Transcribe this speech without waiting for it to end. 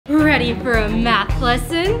ready for a math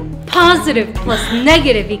lesson? Positive plus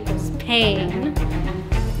negative equals pain.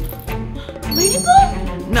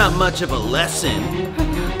 Ladybug? Not much of a lesson.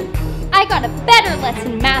 I got a better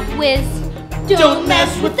lesson, Math Whiz. Don't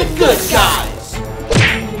mess with the good guys.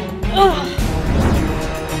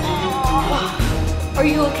 Are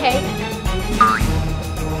you okay?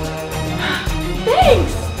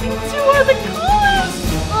 Thanks! You are the coolest!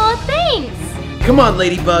 Aw, thanks! Come on,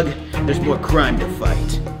 Ladybug. There's more crime to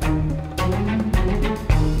fight.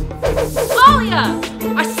 Alia!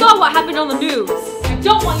 I saw what happened on the news. I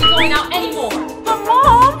don't want you going out anymore. But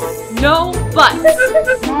Mom! No buts.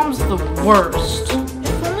 Mom's the worst.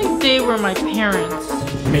 If only they were my parents.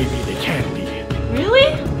 Maybe they can be.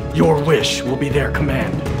 Really? Your wish will be their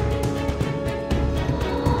command.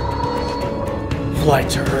 Fly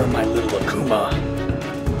to her, my little Akuma.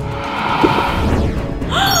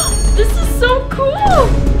 This is so cool!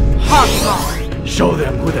 Hawk Moth. Show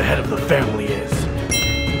them who the head of the family is.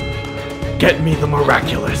 Get me the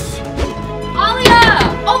Miraculous. Alia!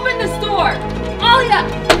 Open this door! Alia!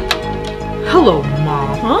 Hello,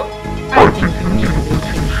 Mom. Huh?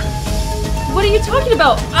 What are you talking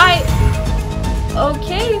about?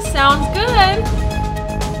 Okay, sounds good.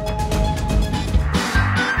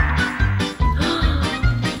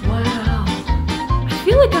 Wow. I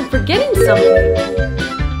feel like I'm forgetting something.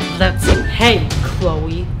 Let's hey,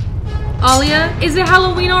 Chloe. Alia, is it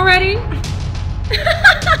Halloween already?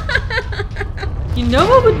 You know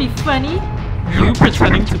what would be funny? You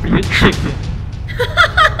pretending to be a chicken.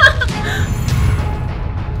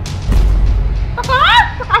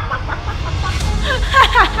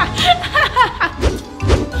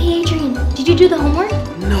 Hey Adrian, did you do the homework?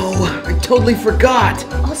 No, I totally forgot.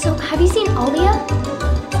 Also, have you seen Alia?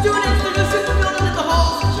 Students, there's a supervillain in the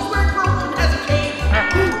halls. She's wearing purple and has a cape.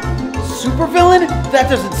 Supervillain? That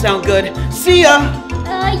doesn't sound good. See ya!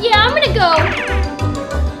 Yeah, I'm gonna go.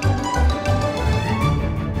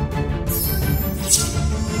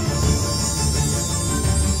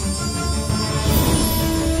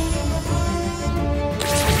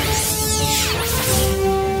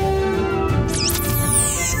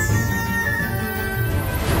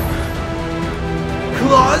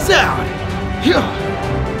 Claws out!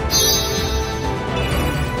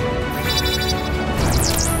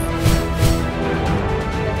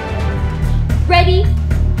 Ready? It's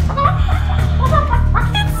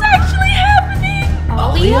actually happening!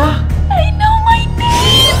 Alia? I know my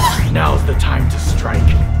name! Now's the time to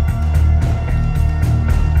strike.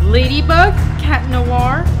 Ladybug, Cat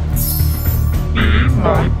Noir.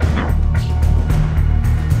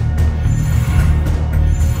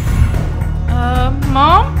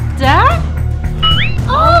 Mom? Dad?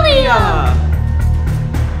 Alia!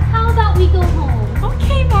 How about we go home?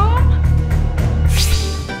 Okay, Mom.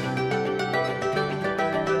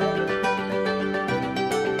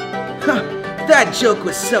 That joke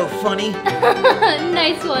was so funny.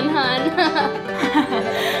 Nice one, hon.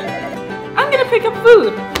 I'm gonna pick up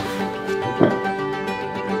food.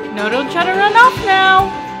 No, don't try to run off now.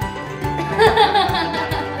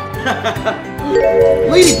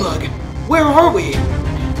 Ladybug, where are we? I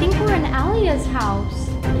think we're in Alia's house.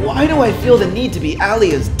 Why do I feel the need to be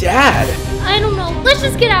Alia's dad? I don't know. Let's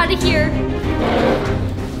just get out of here.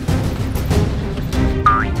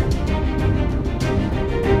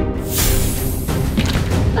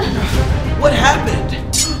 What happened?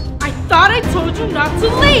 I thought I told you not to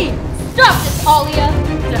leave. Stop this, Alia.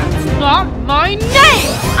 That's not my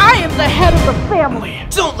name. I am the head of the family.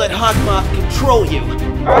 Don't let Hawk Moth control you.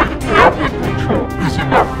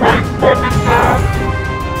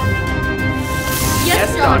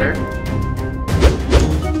 Yes, daughter.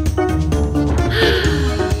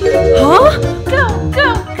 Huh? Go,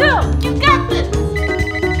 go, go. You got this.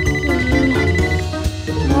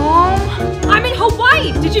 Mom? I'm in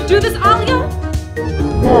Hawaii! Did you do this, Alia?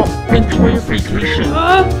 Enjoy your vacation.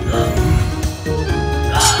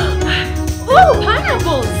 Ooh,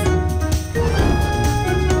 pineapples!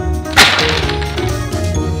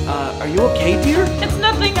 Are you okay, dear? It's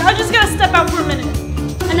nothing. I just gotta step out for a minute.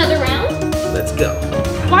 Another round? Let's go.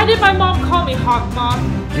 Why did my mom call me Hawk Moth?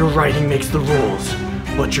 Your writing makes the rules,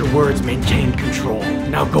 but your words maintain control.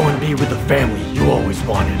 Now go and be with the family you always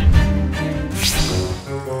wanted.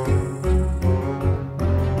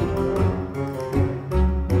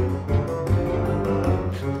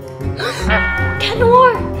 Cat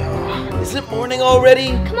Noir! Is it morning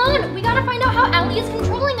already? Come on, we gotta find out how Alia is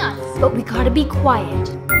controlling us. But we gotta be quiet.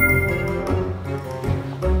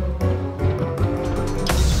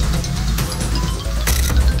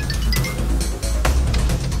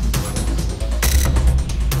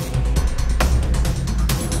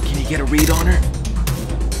 Can you get a read on her?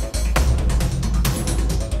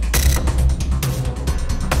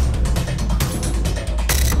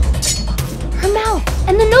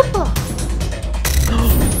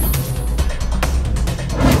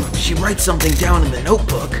 something down in the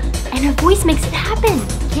notebook. And her voice makes it happen.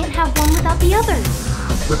 Can't have one without the other.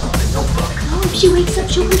 Rip up the notebook. Oh, if she wakes up,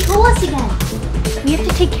 she'll control us again. We have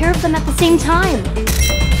to take care of them at the same time.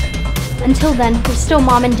 Until then, we're still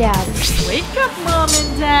Mom and Dad. Wake up, Mom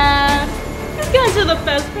and Dad. You guys are the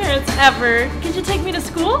best parents ever. Can you take me to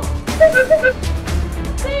school?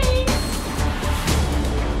 Thanks.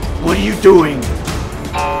 What are you doing?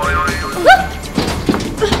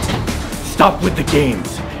 Stop with the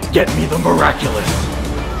games. Get me the Miraculous.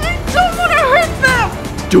 I don't want to hurt them.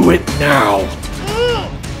 Do it now.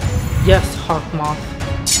 Yes, Hawk Moth.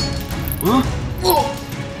 Huh?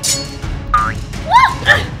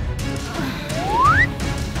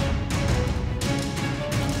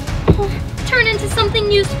 Turn into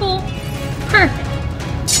something useful. Perfect.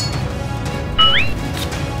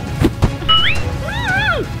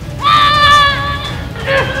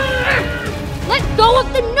 Let go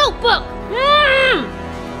of the notebook!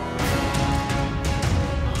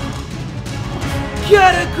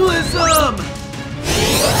 Cataclysm!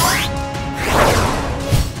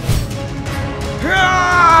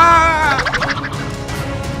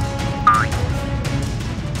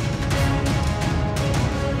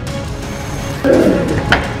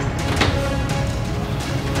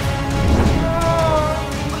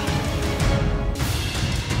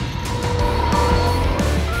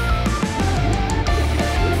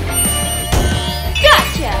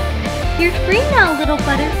 Gotcha! You're free now, little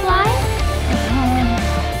butterfly.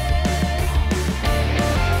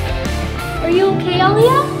 Are you okay, Alia?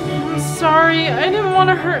 I'm sorry. I didn't want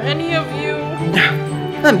to hurt any of you.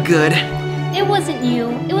 I'm good. It wasn't you.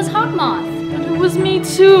 It was Hawk Moth. But it was me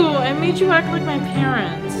too. I made you act like my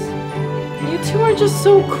parents. You two are just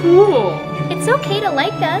so cool. It's okay to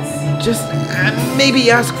like us. Just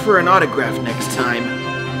maybe ask for an autograph next time.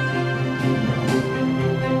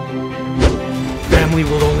 Family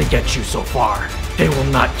will only get you so far. They will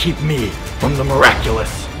not keep me from the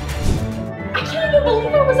Miraculous. I can't even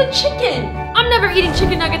believe it was a chicken. I'm never eating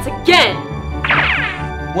chicken nuggets again.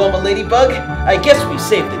 Well, my Ladybug, I guess we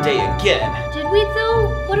saved the day again. Did we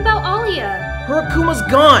though? What about Alia? Her Akuma's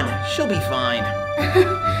gone. She'll be fine.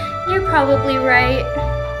 You're probably right.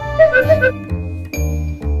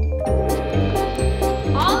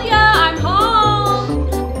 Alia, I'm home.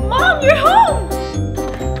 Mom, you're home.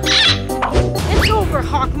 It's over,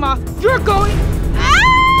 Hawk Moth. You're going.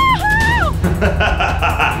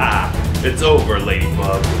 It's over,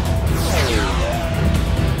 Ladybug.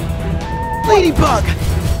 Ladybug!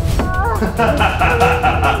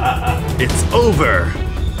 It's over.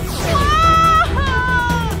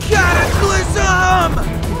 Cataclysm!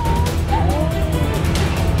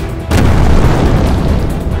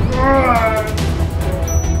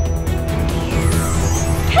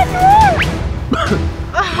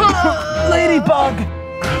 Ladybug!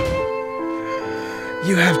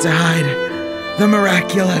 You have to hide. The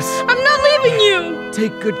Miraculous. I'm not leaving you.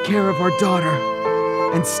 Take good care of our daughter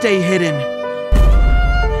and stay hidden.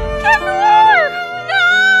 Cat Noir! No!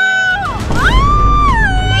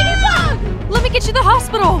 Ladybug! Let me get you to the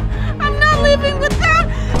hospital. I'm not leaving without.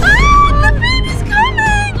 The baby's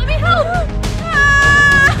coming! Let me help.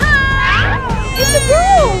 It's a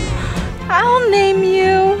girl. I'll name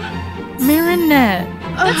you Marinette.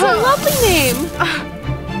 That's a lovely name.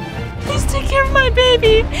 Please take care of my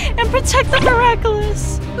baby and protect the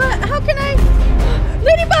Miraculous. But how can I?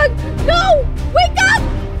 Ladybug, no! Wake up!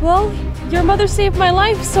 Well, your mother saved my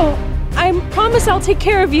life, so I promise I'll take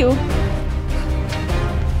care of you.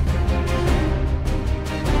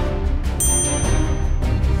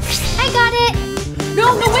 I got it.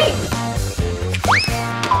 No, wait!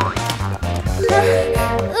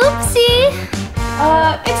 Oopsie.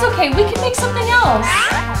 It's okay. We can make something else.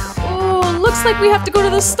 Oh, looks like we have to go to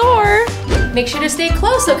the store. Make sure to stay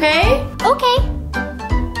close, okay? Okay.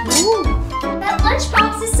 Ooh, that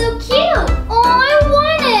lunchbox is so cute. Oh, I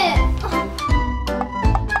want it.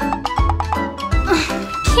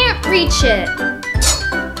 Can't reach it.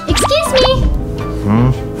 Excuse me.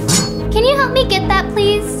 Can you help me get that,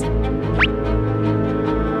 please?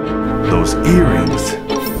 Those earrings.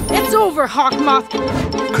 It's over, Hawk Moth.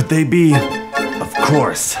 Could they be? Of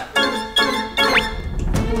course.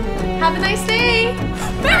 Have a nice day.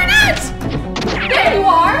 Marinette! There you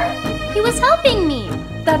are! He was helping me.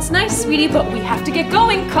 That's nice, sweetie, but we have to get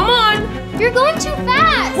going. Come on! You're going too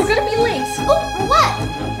fast. We're gonna be late. Oh, for what?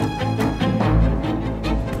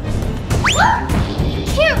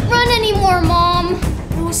 Can't run anymore, Mom.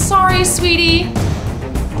 Oh, sorry, sweetie.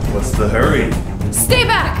 What's the hurry? Stay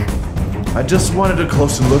back! I just wanted a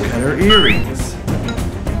closer look at her earrings.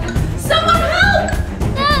 Someone help!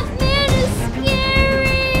 That man is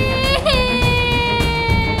scary.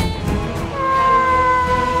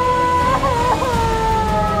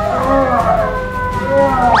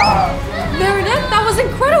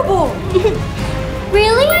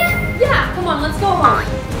 Really? Yeah, come on, let's go home.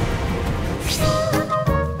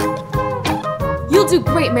 You'll do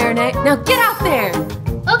great, Marinette. Now get out there.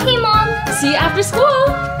 Okay, Mom. See you after school.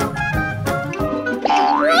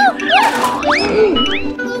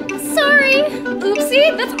 Sorry.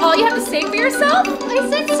 Oopsie, that's all you have to say for yourself? I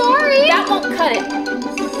said sorry. That won't cut it.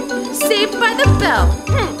 Saved by the bell.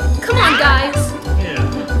 Come on, guys.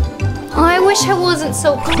 Oh, I wish I wasn't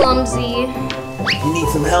so clumsy. You need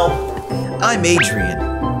some help? I'm Adrian.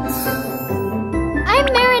 I'm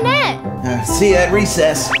Marinette. See you at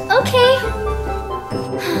recess. Okay.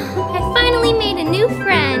 I finally made a new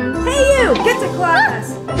friend. Hey you, get to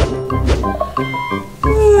class.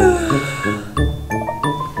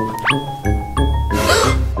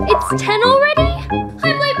 It's 10 already?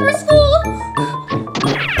 I'm late for school.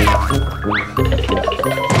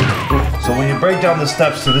 So when you break down the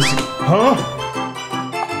steps to this... Huh?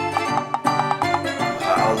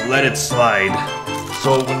 I'll let it slide. So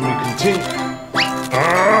when we continue...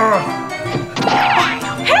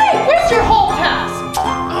 Hey, where's your whole class?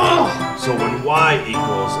 So when y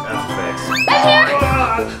equals fx... Back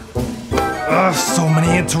here. So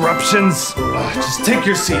many interruptions. Just take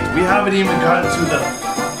your seat. We haven't even gotten to the...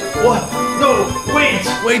 What? No, wait!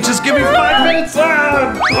 Wait, just give me 5 minutes!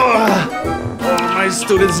 My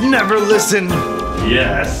students never listen.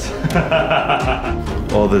 Yes.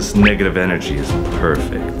 All this negative energy is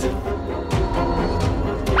perfect.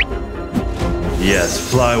 Yes,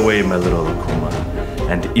 fly away, my little Akuma,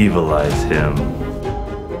 and evilize him.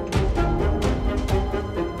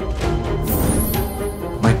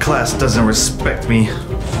 My class doesn't respect me.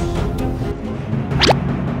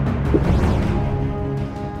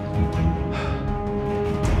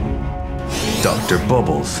 Dr.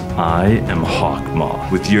 Bubbles, I am Hawk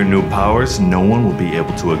Moth. With your new powers, no one will be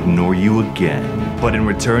able to ignore you again. But in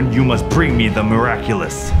return, you must bring me the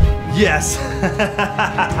miraculous. Yes!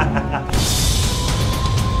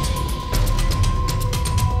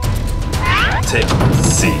 Take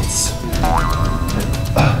seats.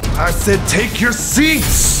 I said take your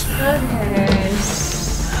seats! Hey!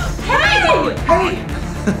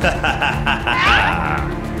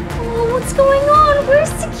 Oh, what's going on? Where's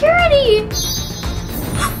security?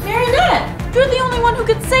 Marinette, you're the only one who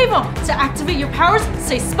could save them. To activate your powers,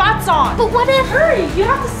 say spots on. But what if... Hurry, you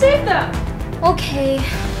have to save them. Okay.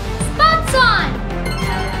 Spots on!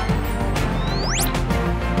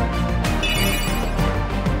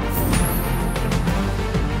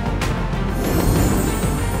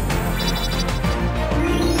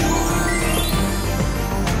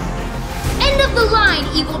 End of the line,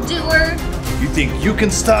 evildoer! You think you can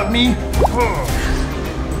stop me?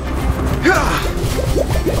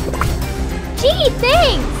 Gee,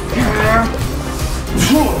 thanks!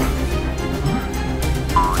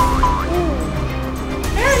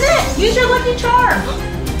 Marinette, use your lucky charm.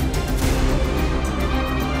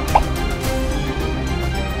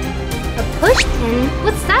 A push pin?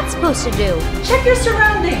 What's that supposed to do? Check your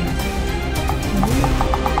surroundings.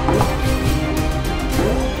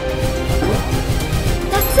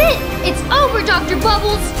 That's it! It's over, Dr.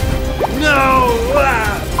 Bubbles! No!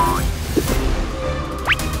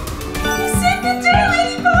 You saved the day,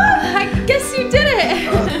 Ladybug! I guess you did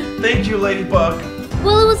it. Thank you, Ladybug.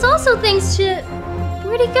 Well, it was also thanks to...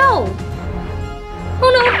 Where'd he go?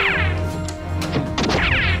 Oh no!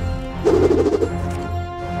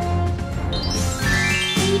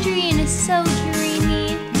 Adrian is so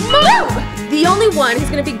dreamy. Moo! The only one who's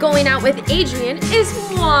gonna be going out with Adrian is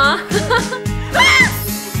moi.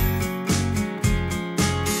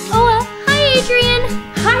 Oh, hi, Adrian.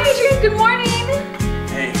 Hi, Adrian. Good morning.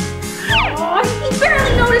 Hey. Oh, he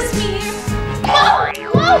barely noticed me.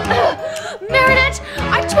 Marinette,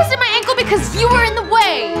 I twisted my ankle because you were in the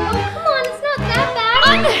way. Oh, come on, it's not that bad.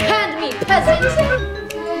 Unhand me, peasant.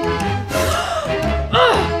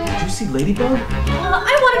 Did you see Ladybug?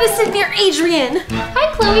 I wanted to sit near Adrian.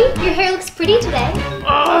 Hi, Chloe. Your hair looks pretty today.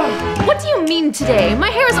 What do you mean today? My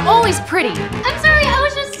hair is always pretty. I'm sorry, I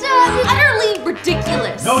was just, Utterly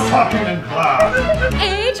ridiculous. No talking in class.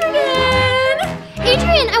 Adrian!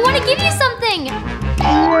 Adrian, I want to give you something.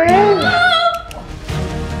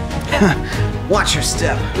 Watch your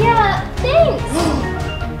step. Yeah, thanks.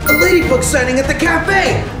 A ladybug sighting at the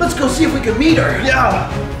cafe! Let's go see if we can meet her. Yeah.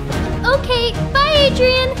 Okay, bye,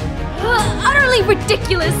 Adrian. Utterly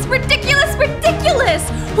ridiculous, ridiculous, ridiculous!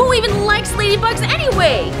 Who even likes ladybugs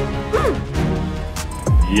anyway?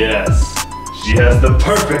 Yes. She has the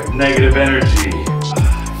perfect negative energy.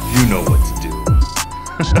 You know what to do.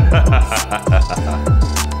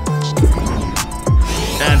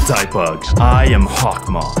 Anti-bug, I am Hawk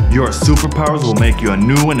Moth. Your superpowers will make you a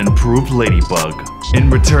new and improved Ladybug.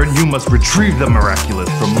 In return, you must retrieve the Miraculous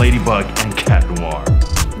from Ladybug and Cat Noir.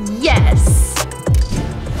 Yes!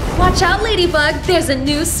 Watch out, Ladybug. There's a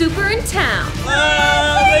new super in town.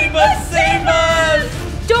 Ladybug, save us!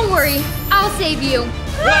 Don't worry, I'll save you.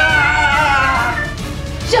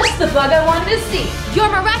 Just the bug I wanted to see. Your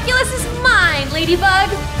Miraculous is mine,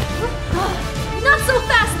 Ladybug. Not so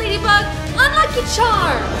fast, Ladybug. Unlucky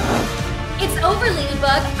charm. It's over,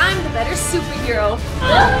 Ladybug. I'm the better superhero.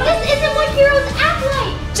 This isn't what heroes act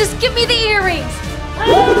like. Just give me the earrings.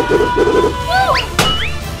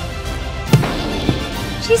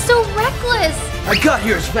 She's so reckless. I got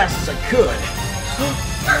here as fast as I could.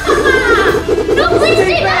 No, please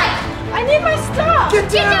stay back. I need my stuff! Get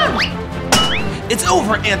down! It's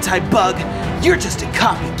over, Anti-Bug. You're just a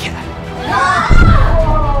copycat.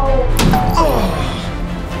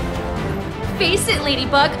 Face it,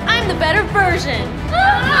 Ladybug. I'm the better version.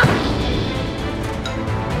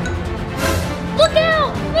 Look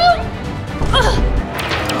out!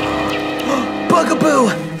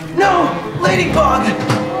 Bugaboo! No! Ladybug!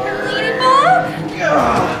 Ladybug?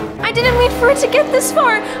 I didn't mean for it to get this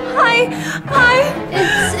far. Hi.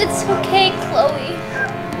 It's okay, Chloe.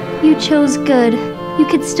 You chose good. You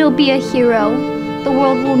could still be a hero. The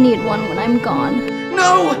world will need one when I'm gone.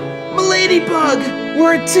 No! Ladybug!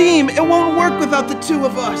 We're a team. It won't work without the two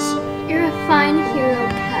of us. You're a fine hero,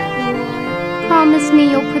 Cat Noir. Promise me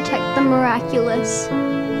you'll protect the Miraculous.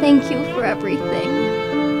 Thank you for everything.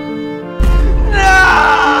 No!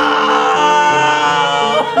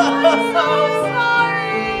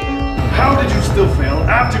 How did you still fail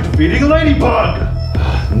after defeating Ladybug?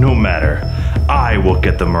 No matter. I will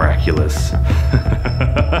get the Miraculous.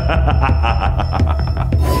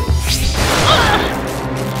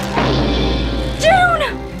 June!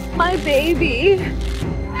 My baby.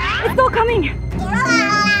 It's all coming.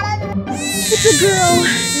 It's a girl.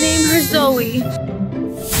 Name her Zoe.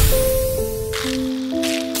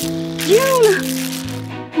 June!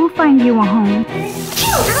 We'll find you a home.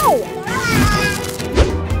 Ow!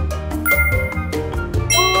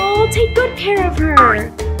 Oh, take good care of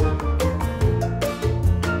her.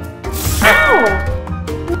 Ow!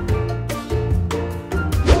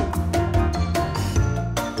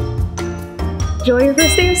 Enjoy your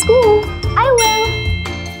first day of school. I will.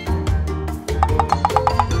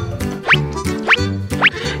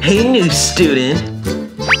 Hey, new student.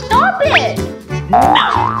 Stop it!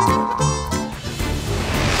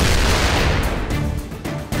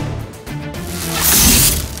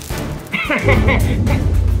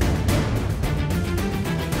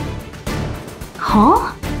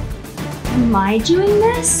 Huh? Am I doing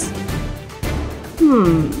this?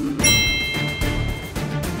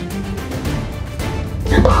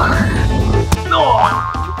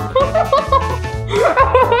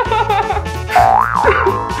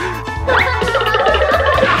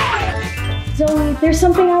 Zoe, there's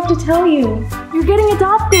something I have to tell you. You're getting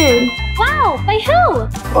adopted. Wow, by who?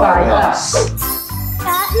 By us.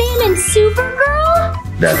 Batman and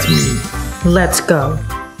Supergirl? That's me. Let's go.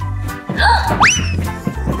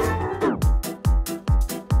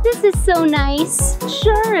 This is so nice.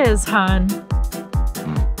 Sure is, hon.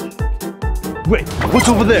 Wait, what's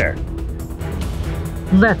over there?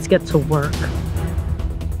 Let's get to work.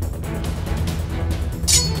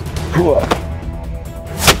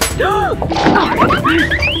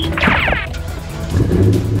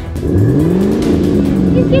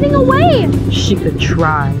 He's getting away! She could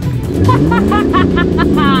try.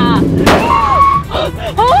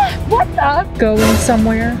 What the? Going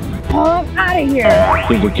somewhere? Oh, I'm out of here.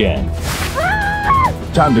 Think again.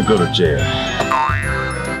 Time to go to jail.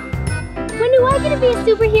 When do I get to be a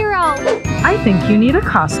superhero? I think you need a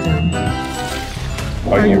costume.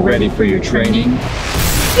 Are you ready for your training?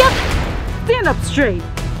 Yep! Stand up straight.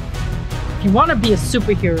 If you want to be a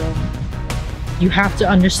superhero, you have to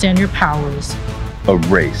understand your powers. A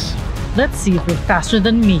race. Let's see if you're faster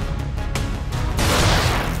than me.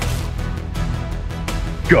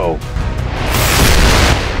 Go.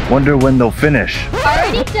 Wonder when they'll finish.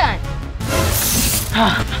 Already done.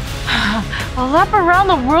 A lap around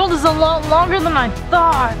the world is a lot longer than I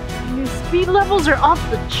thought. Your speed levels are off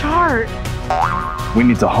the chart. We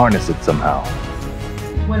need to harness it somehow.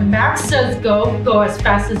 When Max says go, go as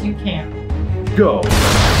fast as you can. Go.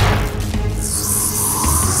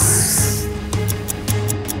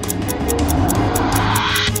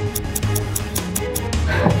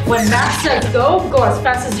 When Max says go, go as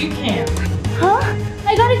fast as you can. Huh?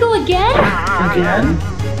 I gotta go again? Again?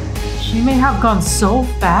 She may have gone so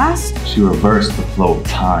fast. She reversed the flow of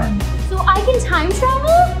time. So I can time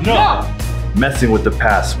travel? No! Messing with the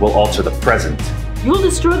past will alter the present. You'll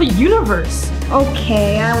destroy the universe.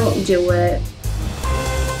 Okay, I won't do it.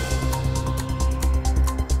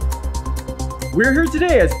 We're here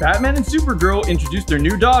today as Batman and Supergirl introduce their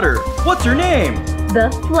new daughter. What's her name?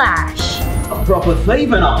 The Flash. A proper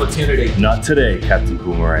thieving opportunity. Not today, Captain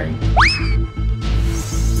Boomerang.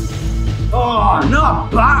 Oh,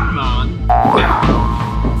 not Batman!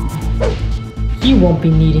 You won't be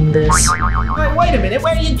needing this. Wait a minute,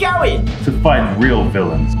 where are you going? To fight real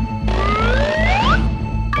villains.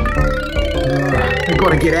 We've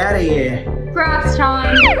got to get out of here. Crafts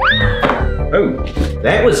time. Oh,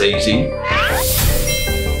 that was easy.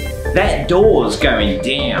 That door's going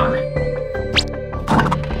down.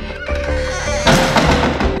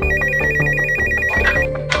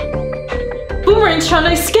 Boomerang's trying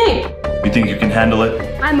to escape. You think you can handle it?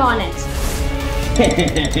 I'm on it.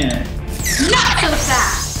 Not so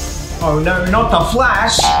fast. Oh no, not the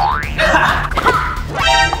Flash!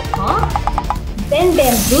 Huh? Been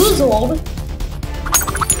bamboozled.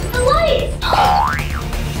 The lights!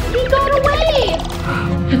 He got away!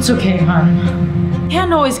 It's okay, hon.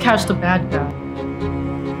 Can't always catch the bad guy.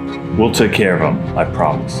 We'll take care of him, I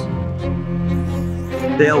promise.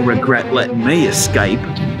 They'll regret letting me escape.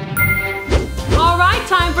 All right,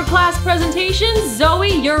 time for class presentation. Zoe,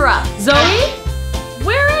 you're up. Zoe?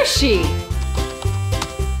 Where is she?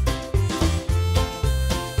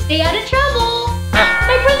 Stay out of trouble!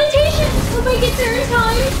 My presentation! Hope I get there in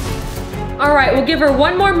time! All right, we'll give her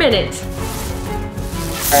 1 more minute.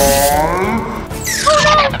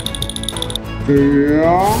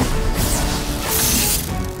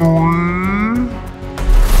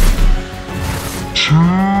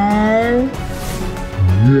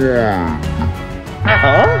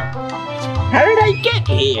 Huh? How did I get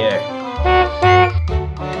here?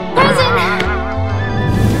 Present!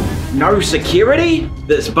 No security?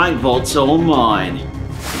 This bank vault's all mine.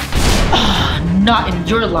 Not in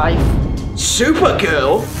your life.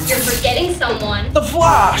 Supergirl? You're forgetting someone. The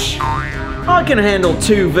Flash! I can handle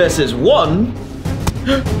 2 versus 1.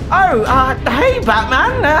 Oh, hey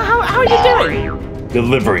Batman, how are you doing?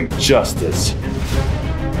 Delivering justice.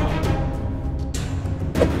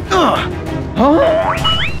 Huh?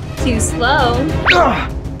 Too slow.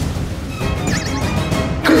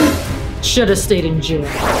 Should have stayed in jail.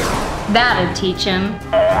 That'd teach him.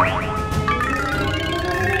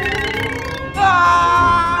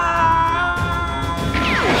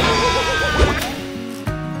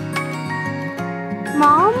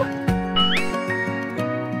 Mom?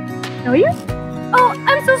 Are you? Oh,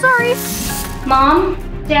 I'm so sorry. Mom?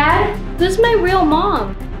 Dad? This is my real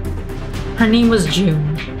mom. Her name was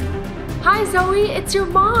June. Hi, Zoe. It's your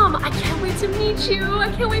mom. I can't wait to meet you.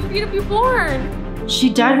 I can't wait for you to be born. She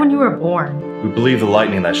died when you were born. We believe the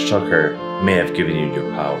lightning that struck her may have given you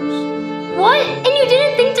your powers. What? And you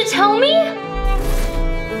didn't think to tell me?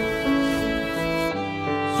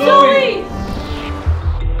 Zoe!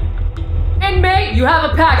 And May, you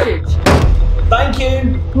have a package. Thank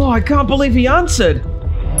you. Oh, I can't believe he answered.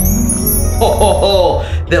 Ho,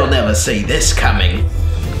 they'll never see this coming.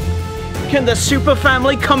 Can the super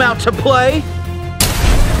family come out to play?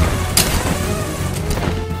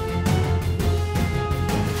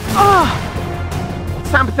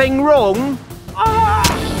 Something wrong?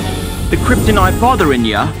 The kryptonite bothering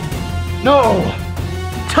ya? No!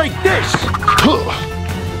 Take this!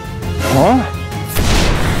 Huh?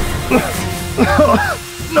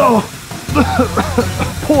 No!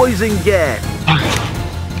 Poison gas.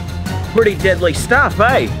 Pretty deadly stuff,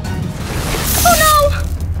 eh? Oh no!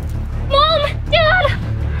 Mom! Dad!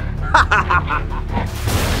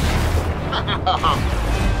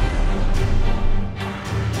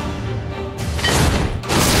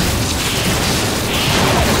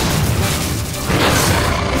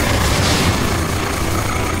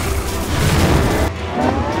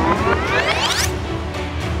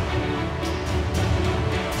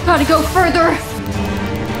 Gotta go further.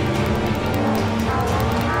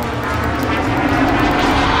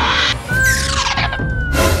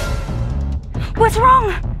 What's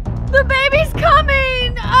wrong? The baby's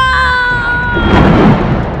coming!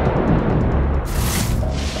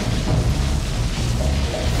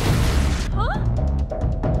 Huh?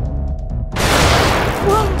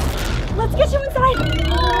 Whoa, let's get you inside.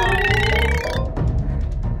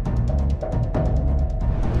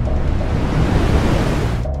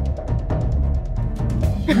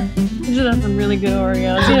 You should have some really good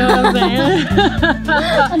Oreos, you know what I'm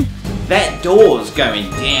saying? That door's going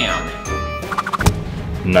down.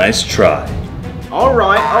 Nice try.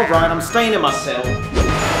 Alright, I'm staying in my cell.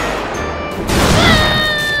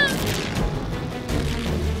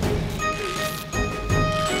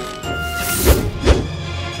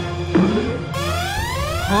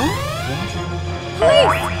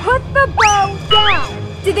 Please, put the bow down!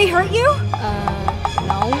 Did they hurt you?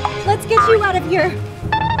 No. Let's get you out of here.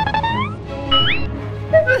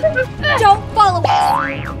 Don't follow us!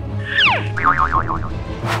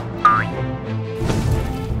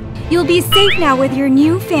 You'll be safe now with your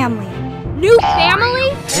new family. New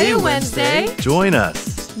family? Hey, Wednesday. Join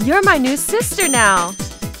us. You're my new sister now.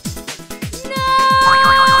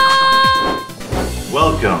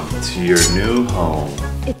 Welcome to your new home.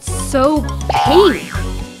 It's so pink.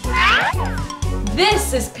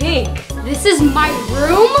 This is pink. This is my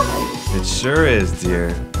room? It sure is,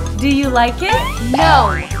 dear. Do you like it?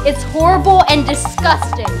 No, it's horrible and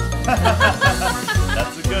disgusting.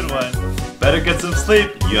 That's a good one. Better get some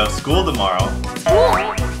sleep. You have school tomorrow.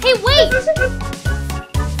 Cool. Hey, wait!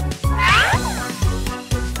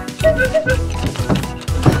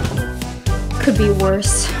 Could be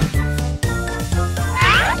worse.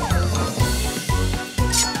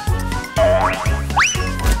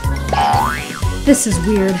 This is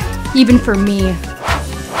weird, even for me.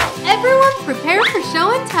 Everyone prepare for show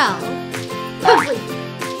and tell. Help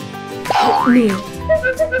me.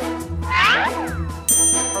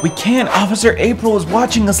 We can't. Officer April is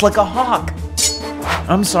watching us like a hawk.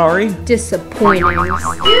 I'm sorry.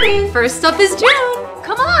 Disappointing. First up is June.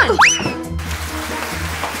 Come on.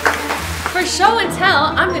 For show and tell,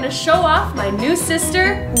 I'm gonna show off my new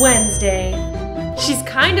sister, Wednesday. She's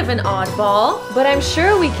kind of an oddball, but I'm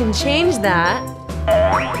sure we can change that.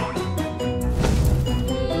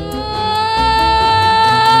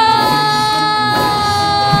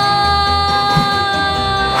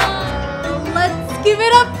 Let's give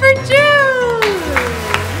it up for June.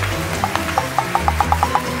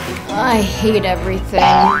 I hate everything.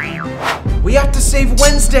 We have to save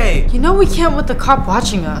Wednesday. You know we can't with the cop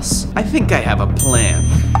watching us. I think I have a plan.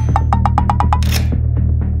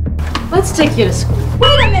 Let's take you to school.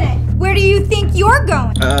 Wait a minute! Where do you think you're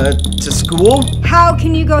going? To school? How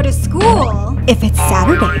can you go to school if it's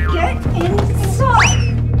Saturday? Get inside!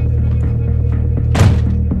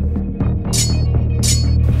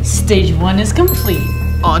 Stage 1 is complete.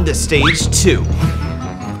 On to stage 2.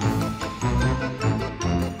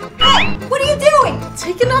 Hey! What are you doing?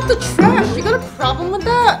 Taking out the trash. You got a problem with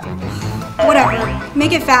that? Whatever.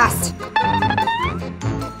 Make it fast.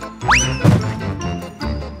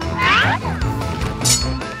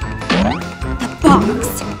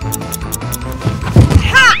 Box.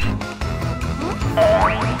 Ha!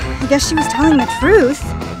 I guess she was telling the truth.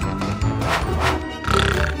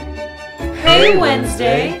 Hey,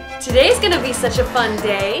 Wednesday. Today's gonna be such a fun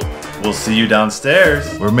day. We'll see you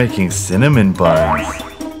downstairs. We're making cinnamon buns.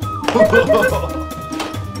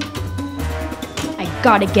 I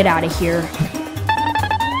gotta get out of here.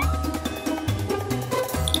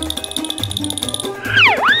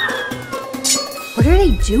 What are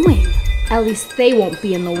they doing? At least they won't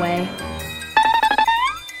be in the way.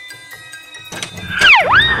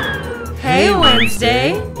 Hey,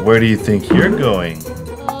 Wednesday. Where do you think you're going?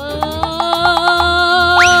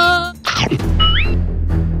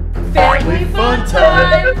 Family fun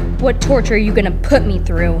time. What torture are you gonna put me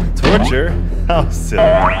through? Torture? How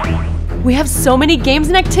silly. We have so many games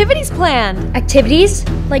and activities planned. Activities?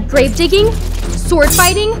 Like grave digging? Sword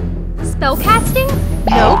fighting? Spell casting?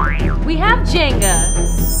 Nope. We have Jenga.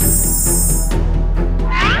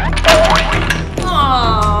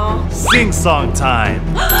 Aww. Sing song time.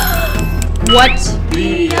 What?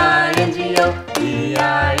 B-I-N-G-O,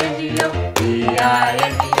 B-I-N-G-O,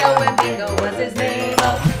 B-I-N-G-O, and Bingo was his name.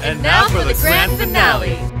 And now for the grand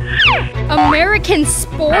finale. American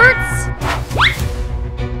sports?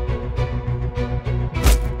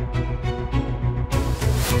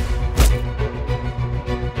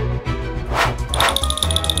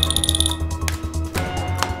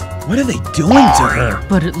 What are they doing to her?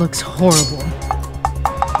 But it looks horrible.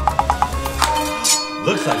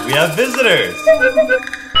 Looks like we have visitors.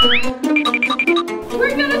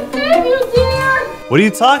 We're gonna save you, dear. What are you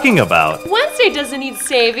talking about? Wednesday doesn't need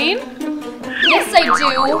saving. Yes, I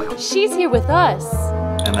do. She's here with us.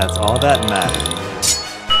 And that's all that matters.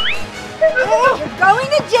 You're going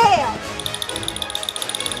to jail!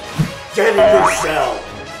 Get in your cell.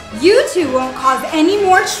 You two won't cause any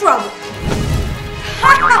more trouble.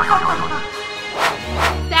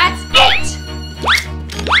 That's it.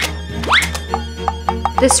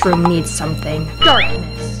 This room needs something.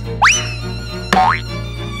 Darkness.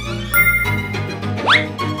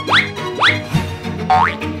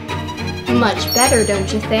 Much better,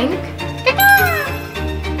 don't you think?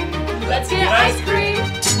 Let's get ice cream.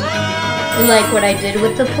 Like what I did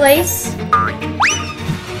with the place?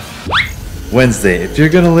 Wednesday, if you're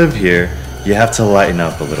gonna live here, You have to lighten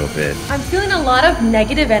up a little bit. I'm feeling a lot of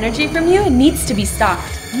negative energy from you. It needs to be stopped.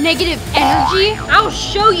 Negative energy? I'll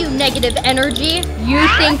show you negative energy. You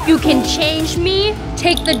think you can change me?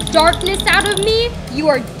 Take the darkness out of me? You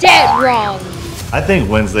are dead wrong. I think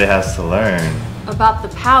Wednesday has to learn. About the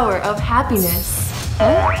power of happiness.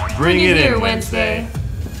 Bring it here, in, Wednesday.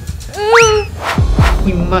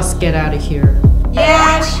 We must get out of here.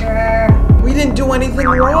 Yeah, sure. We didn't do anything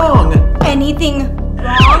wrong. Anything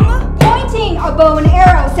wrong? Pointing a bow and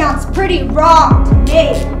arrow sounds pretty wrong to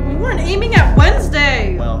me. We weren't aiming at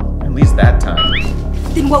Wednesday. Well, at least that time.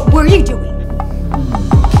 Then what were you doing?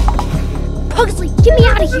 Pugsley, get me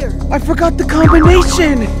out of here. I forgot the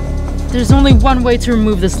combination. There's only one way to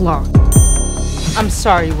remove this lock. I'm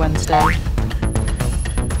sorry, Wednesday.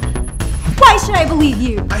 Why should I believe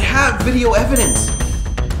you? I have video evidence.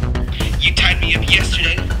 You tied me up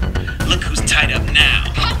yesterday. Look who's tied up now.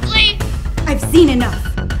 Pugsley! I've seen enough.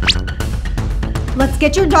 Let's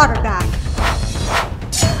get your daughter back.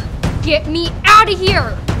 Get me out of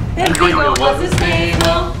here! And what's his name?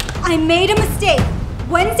 I made a mistake.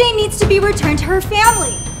 Wednesday needs to be returned to her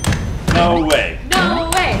family. No way.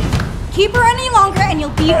 No way. Keep her any longer and you'll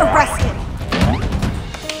be arrested.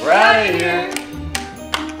 We're out of here.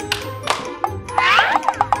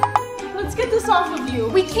 Let's get this off of you.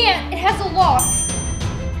 We can't. It has a lock.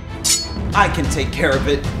 I can take care of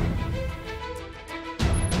it.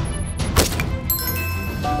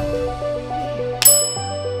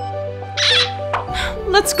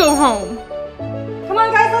 Let's go home. Come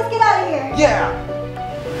on, guys, let's get out of here. Yeah.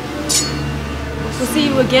 We'll see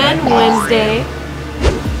you again Wednesday.